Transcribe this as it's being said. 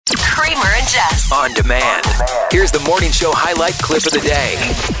Kramer and Jess. On demand. Here's the morning show highlight clip of the day.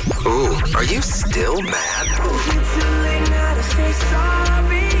 Ooh, are you still mad?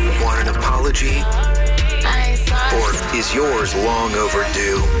 Want an apology? Or is yours long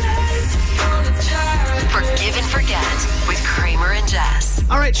overdue? Forgive and forget with Kramer and Jess.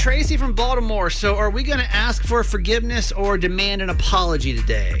 All right, Tracy from Baltimore. So are we going to ask for forgiveness or demand an apology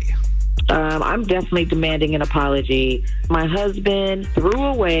today? I'm definitely demanding an apology. My husband threw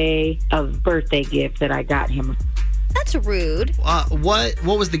away a birthday gift that I got him. That's rude. What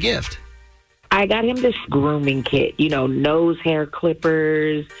was the gift? I got him this grooming kit, nose hair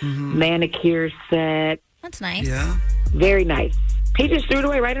clippers, manicure set. That's nice. Yeah. Very nice. He just threw it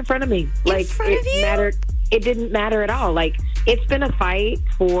away right in front of me. In front of you? It didn't matter at all. It's been a fight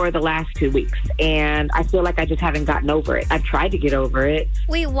for the last 2 weeks, and I feel like I just haven't gotten over it. I've tried to get over it.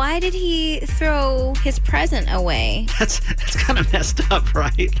 Wait, why did he throw his present away? That's kind of messed up,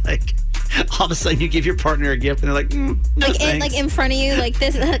 right? All of a sudden you give your partner a gift and they're like, no thanks. In front of you,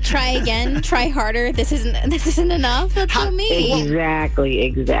 this. Try again, try harder. This isn't enough. That's so mean.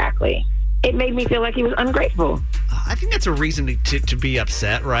 Exactly. It made me feel like he was ungrateful. I think that's a reason to be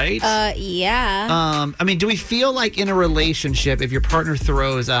upset, right? Yeah. Do we feel like in a relationship, if your partner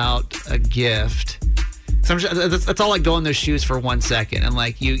throws out a gift, that's all like go in those shoes for 1 second,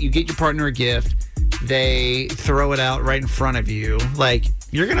 and you get your partner a gift, they throw it out right in front of you,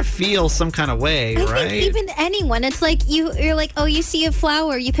 you're gonna feel some kind of way, right? I think even anyone, it's like you're like, oh, you see a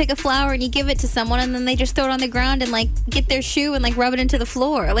flower, you pick a flower and you give it to someone, and then they just throw it on the ground and get their shoe and rub it into the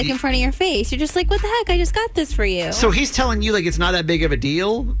floor, in front of your face. You're just like, what the heck? I just got this for you. So he's telling you it's not that big of a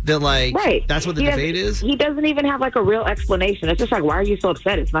deal. That right. That's what the debate is. He doesn't even have a real explanation. It's just why are you so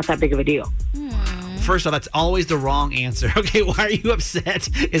upset? It's not that big of a deal. First off, that's always the wrong answer. Okay, why are you upset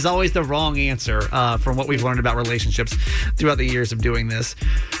is always the wrong answer from what we've learned about relationships throughout the years of doing this.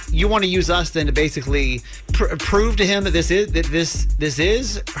 You want to use us then to basically prove to him that this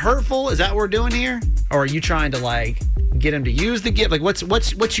is hurtful? Is that what we're doing here? Or are you trying to get him to use the gift?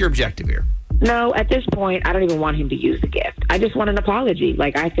 What's your objective here? No, at this point, I don't even want him to use the gift. I just want an apology.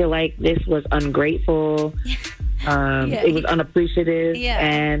 I feel like this was ungrateful. It was unappreciative,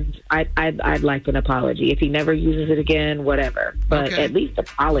 and I'd like an apology. If he never uses it again, whatever. But at least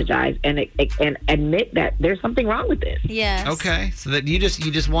apologize and admit that there's something wrong with this. Yes. Okay. So that you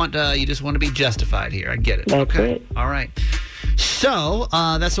just want to be justified here. I get it. That's it. All right. So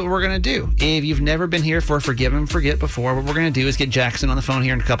that's what we're going to do. If you've never been here for Forgive and Forget before, what we're going to do is get Jackson on the phone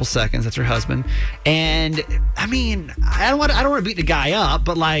here in a couple seconds. That's her husband. And, I don't want to beat the guy up,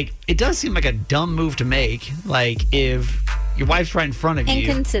 but, it does seem like a dumb move to make. If your wife's right in front of you.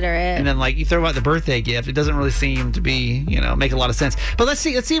 Inconsiderate. And then, you throw out the birthday gift. It doesn't really seem to be, make a lot of sense. But let's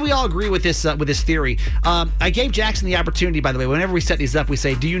see if we all agree with this theory. I gave Jackson the opportunity, by the way. Whenever we set these up, we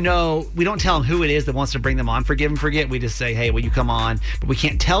say, do you know, we don't tell him who it is that wants to bring them on Forgive and Forget. We just say, hey, will you come on? But we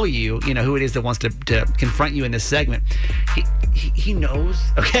can't tell you, who it is that wants to confront you in this segment. He knows,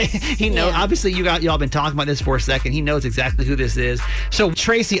 okay? He knows. Yeah. Obviously, y'all been talking about this for a second. He knows exactly who this is. So,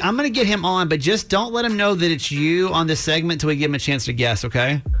 Tracy, I'm going to get him on, but just don't let him know that it's you on this segment until we give him a chance to guess,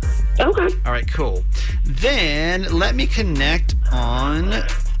 okay? Okay. All right, cool. Then let me connect on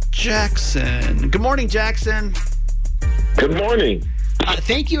Jackson. Good morning, Jackson. Good morning.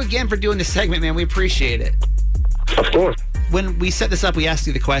 Thank you again for doing this segment, man. We appreciate it. Of course. When we set this up, we asked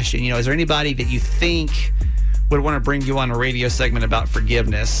you the question, is there anybody that you think would want to bring you on a radio segment about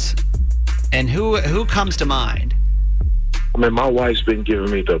forgiveness? And who comes to mind? My wife's been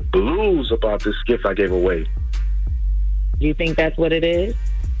giving me the blues about this gift I gave away. Do you think that's what it is?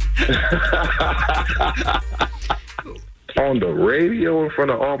 On the radio in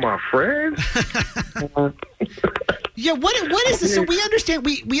front of all my friends? Yeah, what is this? So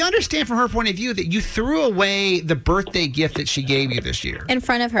we understand from her point of view that you threw away the birthday gift that she gave you this year. In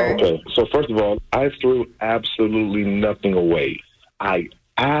front of her. Okay, so first of all, I threw absolutely nothing away. I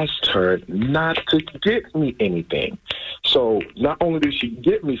asked her not to get me anything. So not only did she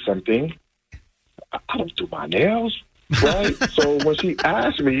get me something, I don't do my nails. Right? So when she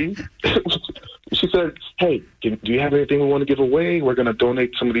asked me, she said, hey, do you have anything we want to give away? We're going to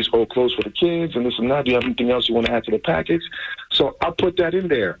donate some of these old clothes for the kids and this and that. Do you have anything else you want to add to the package? So I put that in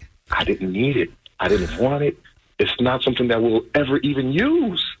there. I didn't need it. I didn't want it. It's not something that we'll ever even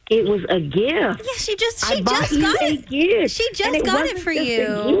use. It was a gift. Yeah, she just got it. Gift. She just got it for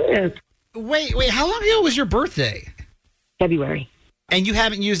you. Wait, how long ago was your birthday? February. And you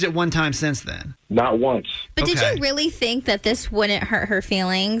haven't used it one time since then? Not once. But did you really think that this wouldn't hurt her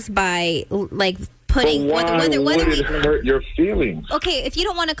feelings by, putting whether it hurt your feelings? Okay, if you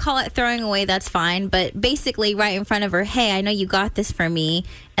don't want to call it throwing away, that's fine. But basically, right in front of her, hey, I know you got this for me,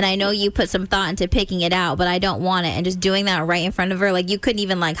 and I know you put some thought into picking it out, but I don't want it. And just doing that right in front of her, like you couldn't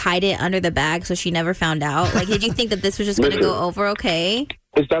even like hide it under the bag so she never found out. Like, did you think that this was just going to go over okay?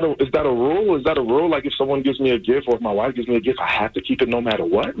 Is that a rule? Is that a rule? Like if someone gives me a gift or if my wife gives me a gift, I have to keep it no matter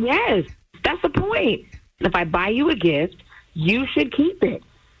what? Yes, that's the point. If I buy you a gift, you should keep it.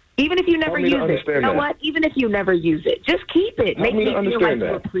 Even if you never use it. You know what? Even if you never use it, just keep it. Make me feel like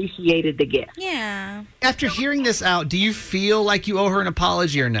you appreciated the gift. Yeah. After hearing this out, do you feel like you owe her an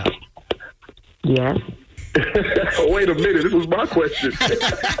apology or no? Yes. Wait a minute. This was my question.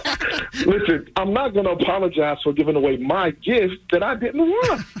 Listen, I'm not going to apologize for giving away my gift that I didn't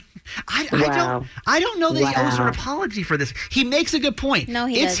want. I don't know that he owes her an apology for this. He makes a good point. No,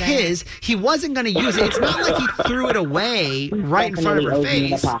 he doesn't. It's his. He wasn't going to use it. It's not like he threw it away right in front of her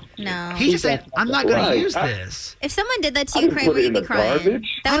face. No. He just said, I'm not going to use this. If someone did that to you, Kramer, you'd be crying.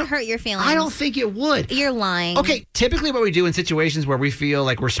 That would hurt your feelings. I don't think it would. You're lying. Okay, typically what we do in situations where we feel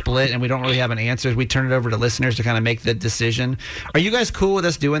like we're split and we don't really have an answer is we turn it over to listeners to kind of make the decision. Are you guys cool with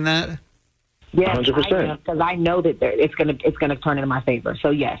us doing that? Yes, 100%. Because I know that it's gonna turn into my favor. So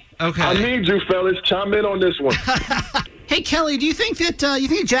yes. Okay. I need you fellas. Chime in on this one. Hey Kelly, do you think that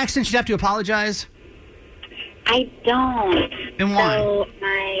Jackson should have to apologize? I don't. And why? So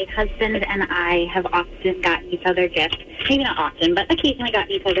my husband and I have often gotten each other gifts. Maybe not often, but occasionally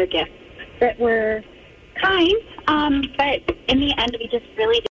gotten each other gifts that were kind. But in the end, we just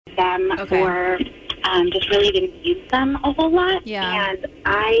really did them for. Just really didn't use them a whole lot. Yeah. And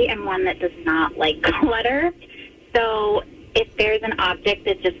I am one that does not like clutter. So if there's an object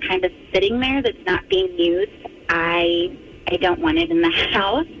that's just kind of sitting there that's not being used, I don't want it in the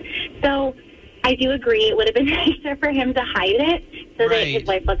house. So I do agree it would have been nicer for him to hide it so that his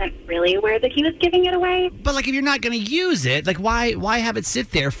wife wasn't really aware that he was giving it away. But, like, if you're not going to use it, like, why have it sit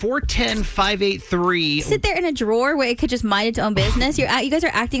there? 410-583. Sit there in a drawer where it could just mind its own business. You guys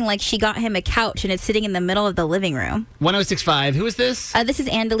are acting like she got him a couch and it's sitting in the middle of the living room. 1065. Who is this? This is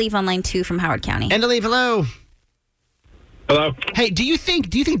Andaleave on line 2 from Howard County. Andaleave, hello. Hello. Hey, do you think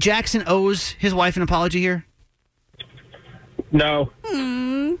Jackson owes his wife an apology here? No.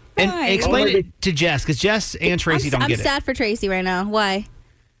 And explain it to Jess, because Jess and Tracy don't get it. I'm sad for Tracy right now. Why?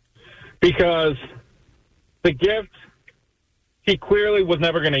 Because the gift he clearly was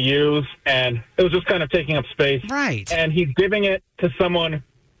never going to use, and it was just kind of taking up space. Right. And he's giving it to someone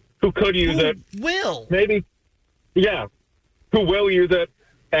who could use it. Will. Maybe. Yeah. Who will use it,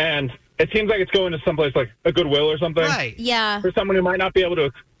 and it seems like it's going to someplace like a Goodwill or something. Right. Yeah. For someone who might not be able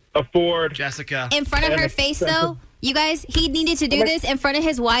to afford. Jessica. In front of her face, though? You guys, he needed to do this in front of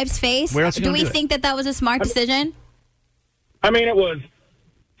his wife's face. Where else do we think that was a smart decision? I mean, it was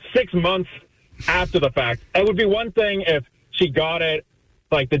 6 months after the fact. It would be one thing if she got it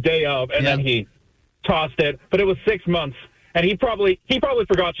like the day of and then he tossed it, but it was 6 months. And he probably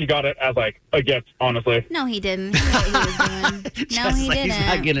forgot she got it as like a gift, honestly. No, he didn't. He knew what he was doing. No, he didn't. He's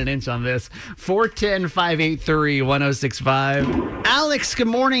not getting an inch on this. 410-583-1065. Alex, good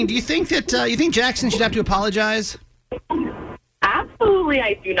morning. Do you think Jackson should have to apologize? Absolutely,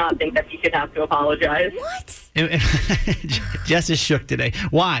 I do not think that he should have to apologize. What? Jess is shook today.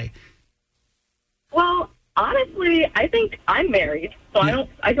 Why? Well, honestly, I think I'm married, so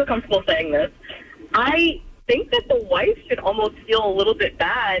I feel comfortable saying this. I think that the wife should almost feel a little bit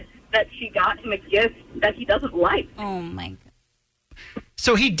bad that she got him a gift that he doesn't like. Oh my God.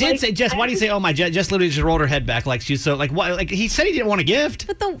 So he did say, Jess, why do you say, oh my, Jess literally just rolled her head back like she's so, like, what? Like, he said he didn't want a gift.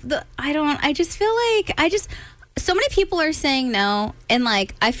 But I just feel like, so many people are saying no, and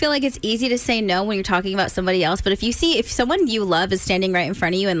like I feel like it's easy to say no when you're talking about somebody else, but if someone you love is standing right in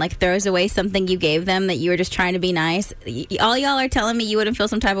front of you and like throws away something you gave them that you were just trying to be nice, all y'all are telling me you wouldn't feel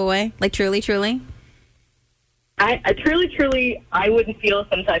some type of way? Like truly? I truly, I wouldn't feel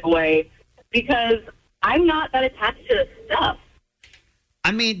some type of way because I'm not that attached to stuff.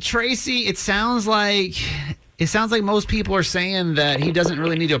 I mean, Tracy, it sounds like most people are saying that he doesn't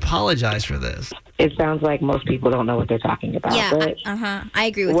really need to apologize for this. It sounds like most people don't know what they're talking about. Yeah, but I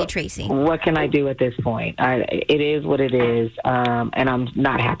agree with you, Tracy. What can I do at this point? It is what it is, and I'm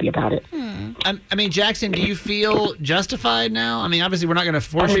not happy about it. I mean, Jackson, do you feel justified now? I mean, obviously, we're not going to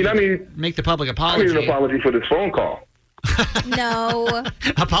force you to make the public apology. I need an apology for this phone call. No.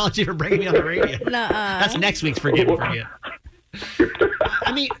 Apology for bringing me on the radio. That's next week's Forgive and Forget.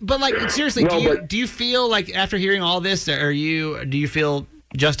 I mean, but like seriously, do you feel like after hearing all this, do you feel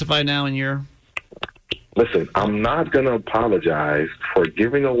justified now in your? Listen, I'm not going to apologize for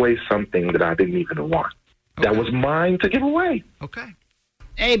giving away something that I didn't even want. Okay. That was mine to give away. Okay.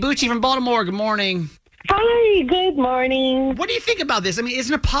 Hey, Bucci from Baltimore. Good morning. Hi, good morning. What do you think about this? I mean, is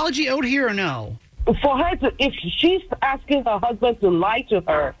an apology owed here or no? For her to, if she's asking her husband to lie to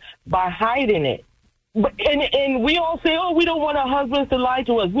her by hiding it, but and we all say, oh, we don't want our husbands to lie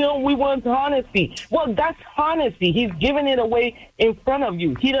to us. We want honesty. Well, that's honesty. He's giving it away in front of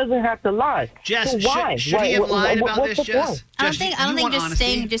you. He doesn't have to lie. Jess, so why? Should he have lied about this, Jess? I don't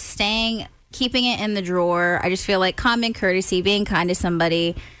think just staying, keeping it in the drawer. I just feel like common courtesy, being kind to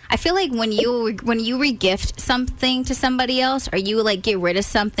somebody. I feel like when you regift something to somebody else, or you like get rid of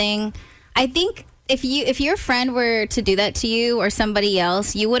something, I think if your friend were to do that to you or somebody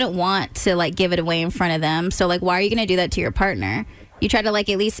else, you wouldn't want to like give it away in front of them. So like, why are you going to do that to your partner? You try to like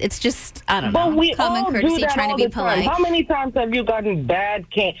at least it's just I don't know. We common all courtesy, do that trying to be polite. How many times have you gotten bad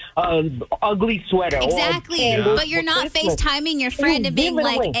ugly sweater? Exactly, but you're not FaceTiming your friend and being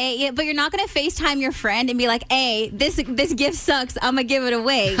like, "Hey," but you're not going to FaceTime your friend and be like, "Hey, this gift sucks. I'm gonna give it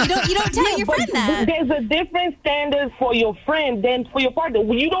away." You don't tell your friend that. There's a different standard for your friend than for your partner.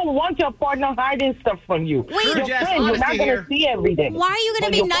 You don't want your partner hiding stuff from you. Wait, your friend, you're not going to see everything. Why are you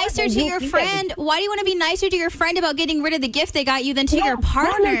going to be nicer to your friend? Why do you want to be nicer to your friend about getting rid of the gift they got you than to your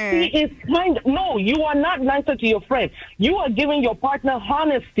partner? Honesty is no, you are not nicer to your friend. You are giving your partner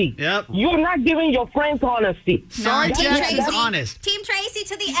honesty. Yep. You're not giving your friends honesty. Sorry, Jess is honest. Team Tracy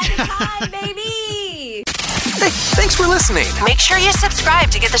to the end of time, baby. Thanks for listening. Make sure you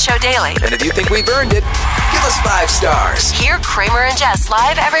subscribe to get the show daily. And if you think we've earned it, give us 5 stars. Hear Kramer and Jess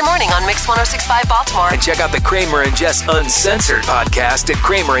live every morning on Mix 106.5 Baltimore. And check out the Kramer and Jess Uncensored podcast at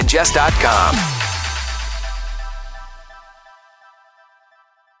kramerandjess.com.